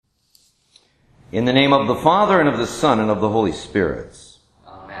In the name of the Father, and of the Son, and of the Holy Spirit.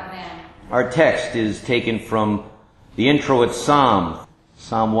 Amen. Our text is taken from the intro at Psalm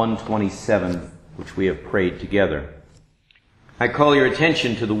 127, which we have prayed together. I call your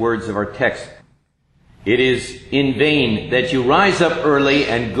attention to the words of our text. It is in vain that you rise up early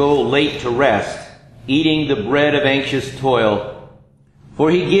and go late to rest, eating the bread of anxious toil, for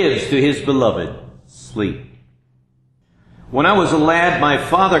he gives to his beloved sleep. When I was a lad, my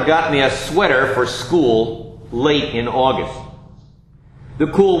father got me a sweater for school late in August. The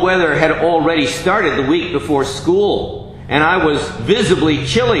cool weather had already started the week before school, and I was visibly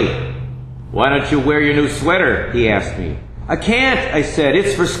chilly. "Why don't you wear your new sweater?" he asked me. "I can't," I said.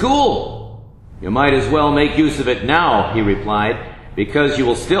 "It's for school." "You might as well make use of it now," he replied, "because you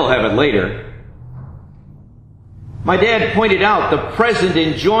will still have it later." My dad pointed out the present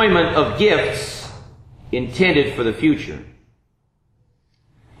enjoyment of gifts intended for the future.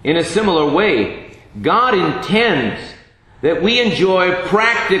 In a similar way, God intends that we enjoy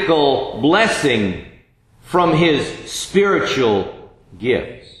practical blessing from His spiritual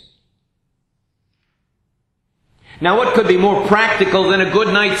gifts. Now, what could be more practical than a good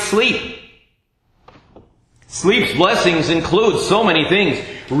night's sleep? Sleep's blessings include so many things: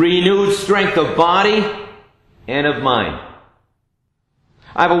 renewed strength of body and of mind.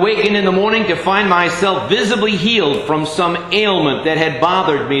 I've awakened in the morning to find myself visibly healed from some ailment that had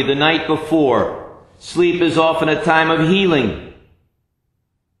bothered me the night before. Sleep is often a time of healing.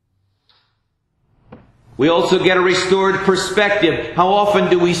 We also get a restored perspective. How often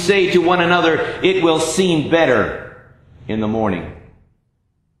do we say to one another, "It will seem better in the morning"?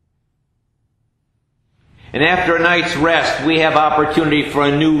 And after a night's rest, we have opportunity for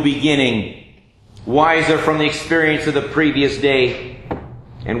a new beginning, wiser from the experience of the previous day,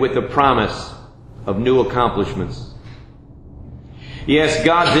 and with the promise of new accomplishments. Yes,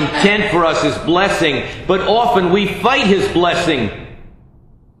 God's intent for us is blessing, but often we fight His blessing.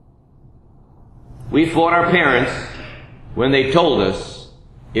 We fought our parents when they told us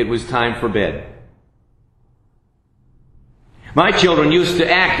it was time for bed. My children used to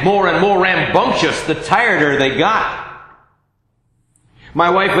act more and more rambunctious the tireder they got. My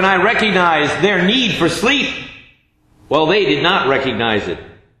wife and I recognized their need for sleep. Well, they did not recognize it.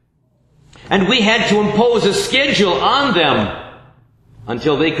 And we had to impose a schedule on them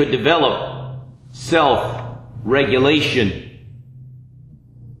until they could develop self-regulation.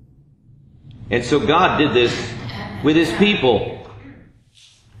 And so God did this with His people.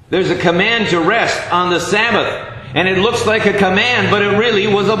 There's a command to rest on the Sabbath, and it looks like a command, but it really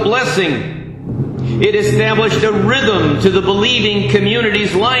was a blessing. It established a rhythm to the believing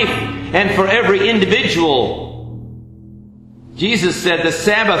community's life and for every individual. Jesus said the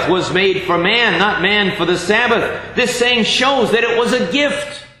Sabbath was made for man, not man for the Sabbath. This saying shows that it was a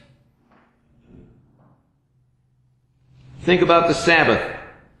gift. Think about the Sabbath.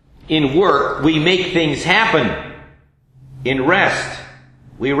 In work, we make things happen. In rest,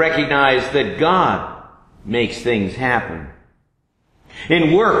 we recognize that God makes things happen.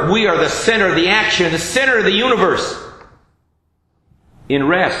 In work, we are the center of the action, the center of the universe. In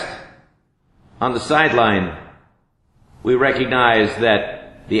rest, on the sideline, we recognize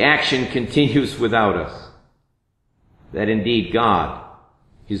that the action continues without us. That indeed God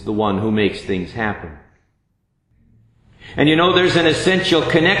is the one who makes things happen. And you know, there's an essential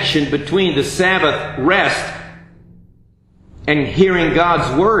connection between the Sabbath rest and hearing God's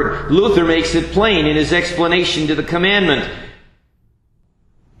Word. Luther makes it plain in his explanation to the commandment.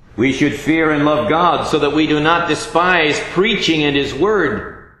 We should fear and love God so that we do not despise preaching and His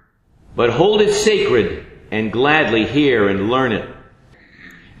Word, but hold it sacred and gladly hear and learn it.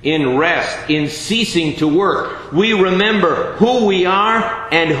 In rest, in ceasing to work, we remember who we are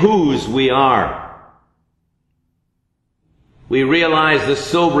and whose we are. We realize the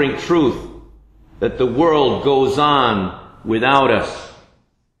sobering truth that the world goes on without us.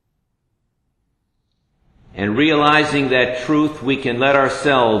 And realizing that truth, we can let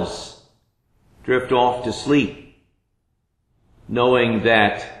ourselves drift off to sleep, knowing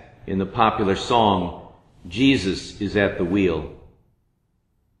that, in the popular song, Jesus is at the wheel.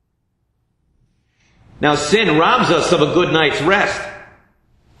 Now, sin robs us of a good night's rest.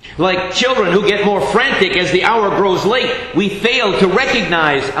 Like children who get more frantic as the hour grows late, we fail to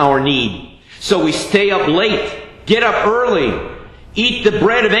recognize our need. So we stay up late, get up early, eat the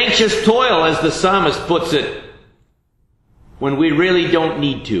bread of anxious toil, as the psalmist puts it, when we really don't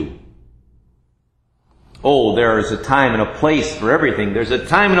need to. Oh, there is a time and a place for everything. There's a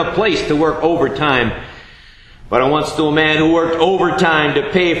time and a place to work overtime. But I once knew a man who worked overtime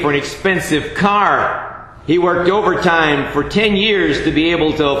to pay for an expensive car. He worked overtime for 10 years to be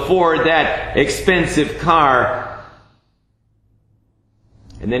able to afford that expensive car.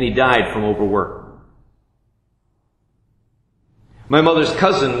 And then he died from overwork. My mother's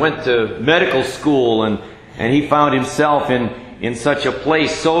cousin went to medical school and he found himself in such a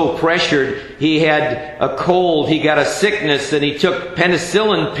place, so pressured. He had a cold, he got a sickness, and he took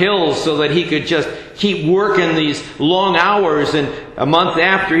penicillin pills so that he could just keep working these long hours. And a month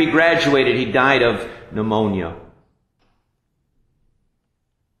after he graduated, he died of pneumonia.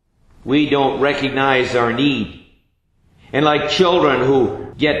 We don't recognize our need. And like children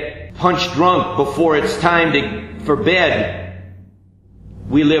who get punch drunk before it's time for bed,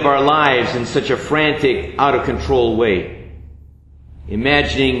 we live our lives in such a frantic, out of control way,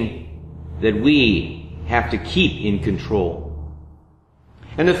 imagining that we have to keep in control.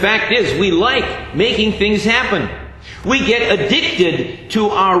 And the fact is, we like making things happen. We get addicted to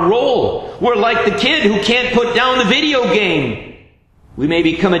our role. We're like the kid who can't put down the video game. We may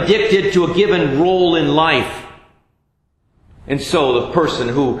become addicted to a given role in life. And so the person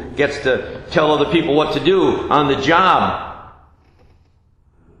who gets to tell other people what to do on the job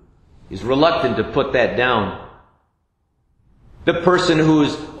is reluctant to put that down. The person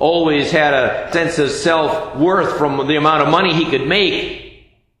who's always had a sense of self-worth from the amount of money he could make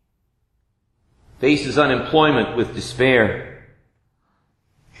faces unemployment with despair.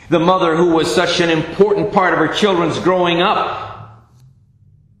 The mother who was such an important part of her children's growing up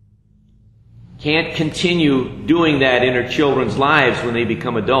can't continue doing that in her children's lives when they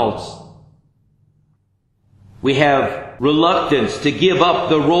become adults. We have reluctance to give up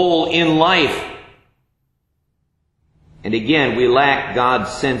the role in life. And again, we lack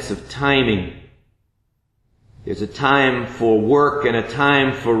God's sense of timing. There's a time for work and a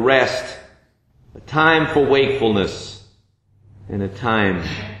time for rest, a time for wakefulness, and a time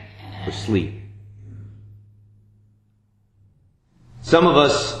for sleep. Some of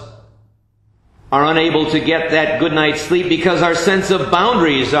us are unable to get that good night's sleep because our sense of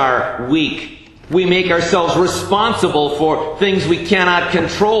boundaries are weak. We make ourselves responsible for things we cannot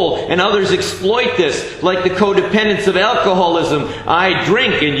control, and others exploit this, like the codependence of alcoholism. I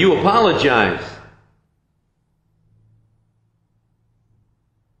drink and you apologize.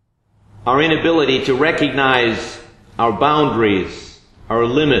 Our inability to recognize our boundaries, our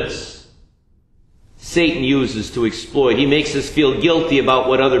limits, Satan uses to exploit. He makes us feel guilty about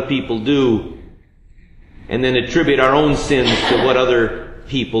what other people do, and then attribute our own sins to what other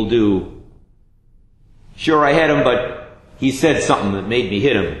people do. Sure, I had him, but he said something that made me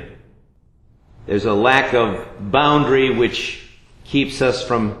hit him. There's a lack of boundary which keeps us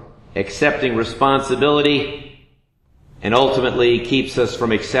from accepting responsibility and ultimately keeps us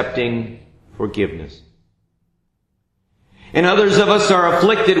from accepting forgiveness. And others of us are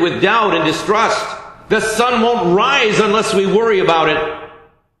afflicted with doubt and distrust. The sun won't rise unless we worry about it.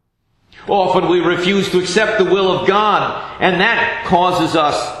 Often we refuse to accept the will of God, and that causes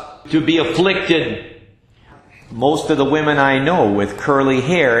us to be afflicted. Most of the women I know with curly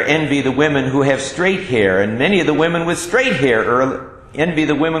hair envy the women who have straight hair, and many of the women with straight hair envy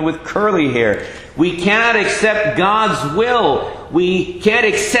the women with curly hair. We cannot accept God's will. We can't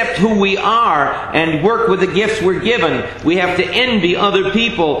accept who we are and work with the gifts we're given. We have to envy other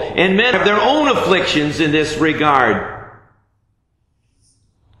people, and men have their own afflictions in this regard.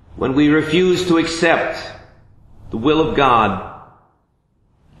 When we refuse to accept the will of God,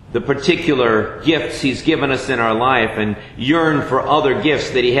 the particular gifts He's given us in our life, and yearn for other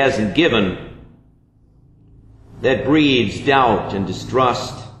gifts that He hasn't given, that breeds doubt and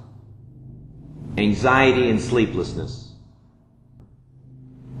distrust, anxiety and sleeplessness.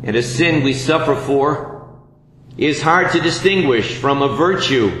 And a sin we suffer for is hard to distinguish from a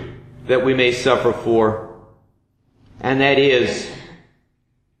virtue that we may suffer for, and that is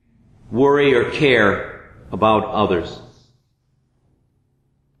worry or care about others.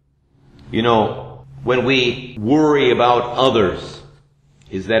 You know, when we worry about others,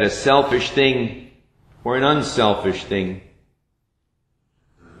 is that a selfish thing or an unselfish thing?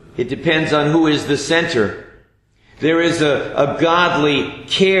 It depends on who is the center. There is a godly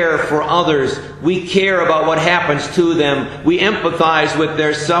care for others. We care about what happens to them. We empathize with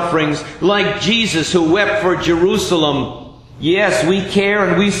their sufferings, like Jesus who wept for Jerusalem. Yes, we care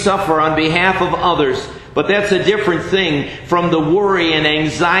and we suffer on behalf of others, but that's a different thing from the worry and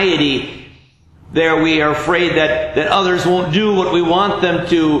anxiety. There we are afraid that others won't do what we want them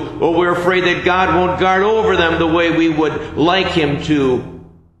to, or we're afraid that God won't guard over them the way we would like Him to.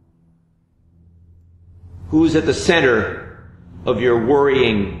 Who's at the center of your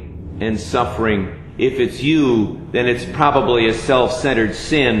worrying and suffering? If it's you, then it's probably a self-centered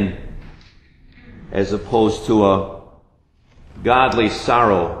sin. as opposed to a godly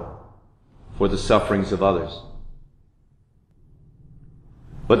sorrow for the sufferings of others.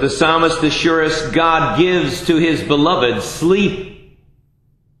 But the psalmist assures us God gives to His beloved sleep.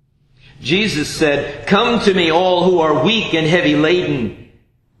 Jesus said, "Come to me, all who are weak and heavy laden,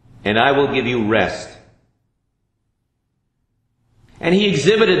 and I will give you rest." And He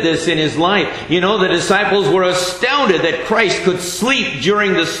exhibited this in His life. You know, the disciples were astounded that Christ could sleep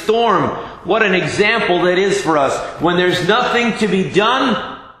during the storm. What an example that is for us. When there's nothing to be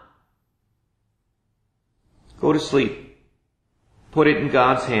done, go to sleep. Put it in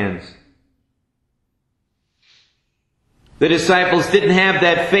God's hands. The disciples didn't have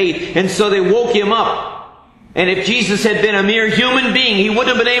that faith, and so they woke Him up. And if Jesus had been a mere human being, He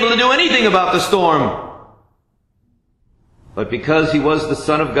wouldn't have been able to do anything about the storm. But because He was the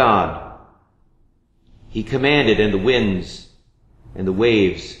Son of God, He commanded, and the winds and the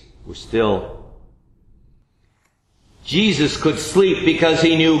waves were still. Jesus could sleep because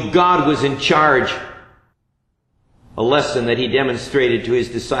He knew God was in charge. A lesson that He demonstrated to His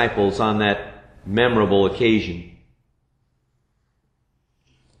disciples on that memorable occasion.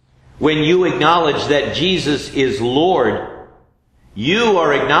 When you acknowledge that Jesus is Lord, you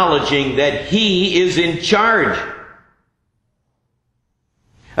are acknowledging that He is in charge.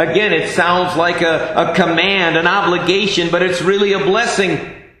 Again, it sounds like a command, an obligation, but it's really a blessing.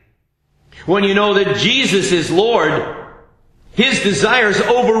 When you know that Jesus is Lord, His desires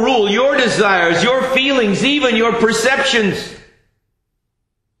overrule your desires, your feelings, even your perceptions.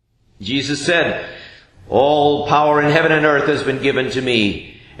 Jesus said, "All power in heaven and earth has been given to me."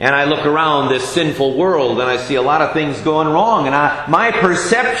 And I look around this sinful world and I see a lot of things going wrong. And my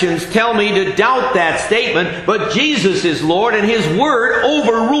perceptions tell me to doubt that statement. But Jesus is Lord and His Word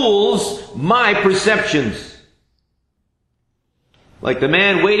overrules my perceptions. Like the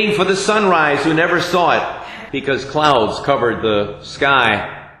man waiting for the sunrise who never saw it because clouds covered the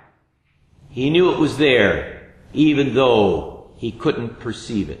sky. He knew it was there, even though he couldn't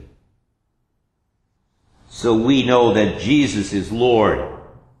perceive it. So we know that Jesus is Lord,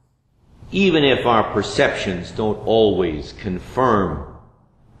 even if our perceptions don't always confirm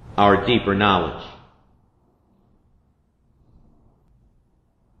our deeper knowledge.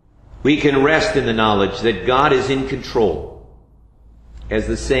 We can rest in the knowledge that God is in control. As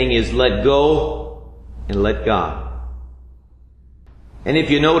the saying is, let go and let God. And if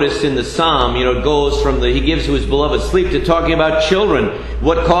you notice in the psalm, it goes from He gives to His beloved sleep to talking about children.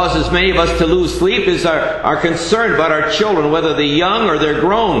 What causes many of us to lose sleep is our concern about our children, whether they're young or they're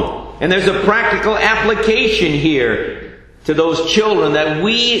grown. And there's a practical application here to those children that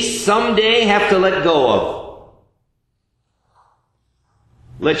we someday have to let go of.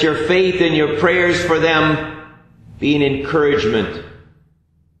 Let your faith and your prayers for them be an encouragement.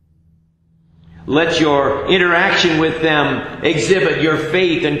 Let your interaction with them exhibit your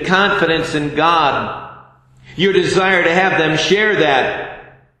faith and confidence in God. Your desire to have them share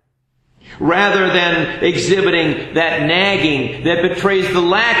that, rather than exhibiting that nagging that betrays the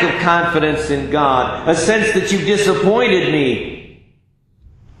lack of confidence in God, a sense that you've disappointed me,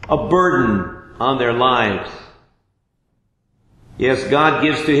 a burden on their lives. Yes, God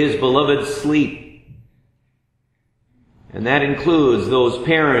gives to His beloved sleep. And that includes those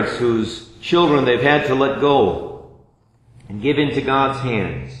parents whose children they've had to let go and give into God's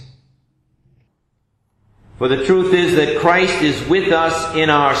hands. For the truth is that Christ is with us in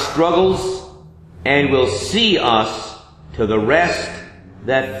our struggles and will see us to the rest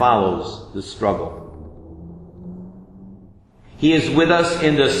that follows the struggle. He is with us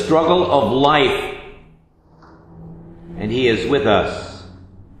in the struggle of life, and He is with us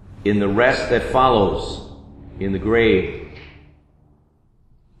in the rest that follows in the grave.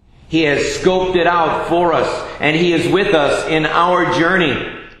 He has scoped it out for us, and He is with us in our journey.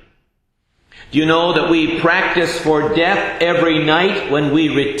 Do you know that we practice for death every night when we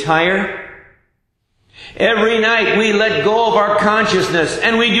retire? Every night we let go of our consciousness,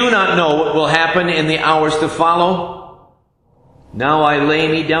 and we do not know what will happen in the hours to follow. Now I lay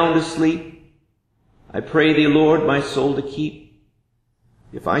me down to sleep. I pray Thee, Lord, my soul to keep.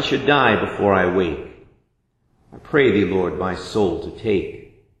 If I should die before I wake, I pray Thee, Lord, my soul to take.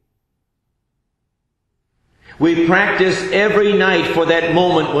 We practice every night for that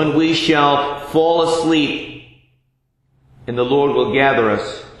moment when we shall fall asleep and the Lord will gather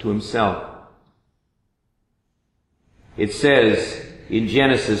us to Himself. It says in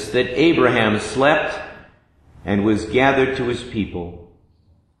Genesis that Abraham slept and was gathered to his people.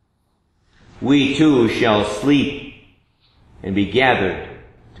 We too shall sleep and be gathered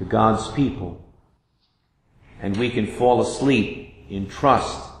to God's people. And we can fall asleep in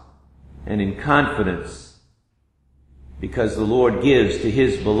trust and in confidence, because the Lord gives to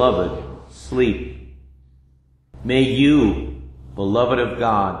His beloved sleep. May you, beloved of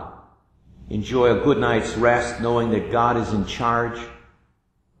God, enjoy a good night's rest knowing that God is in charge,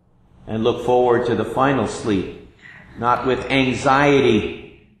 and look forward to the final sleep, not with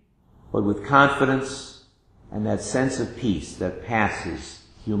anxiety, but with confidence and that sense of peace that passes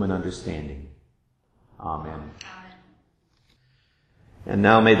human understanding. Amen. And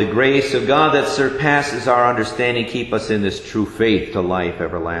now may the grace of God that surpasses our understanding keep us in this true faith to life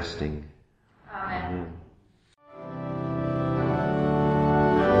everlasting.